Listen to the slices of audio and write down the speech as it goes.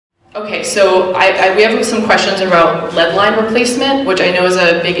Okay, so we have some questions about lead line replacement, which I know is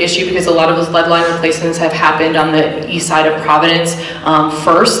a big issue because a lot of those lead line replacements have happened on the east side of Providence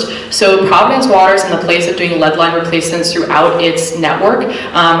first. So Providence Water is in the place of doing lead line replacements throughout its network.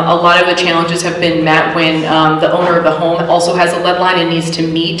 A lot of the challenges have been met when the owner of the home also has a lead line and needs to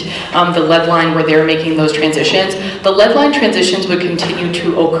meet the lead line where they're making those transitions. The lead line transitions would continue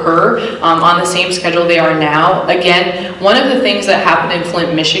to occur on the same schedule they are now. Again, one of the things that happened in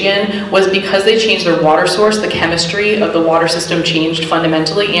Flint, Michigan was because they changed their water source, the chemistry of the water system changed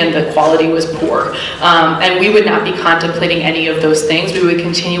fundamentally and the quality was poor. And we would not be contemplating any of those things. We would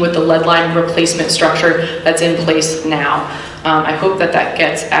continue with the lead line replacement structure that's in place now. I hope that that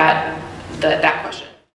gets at that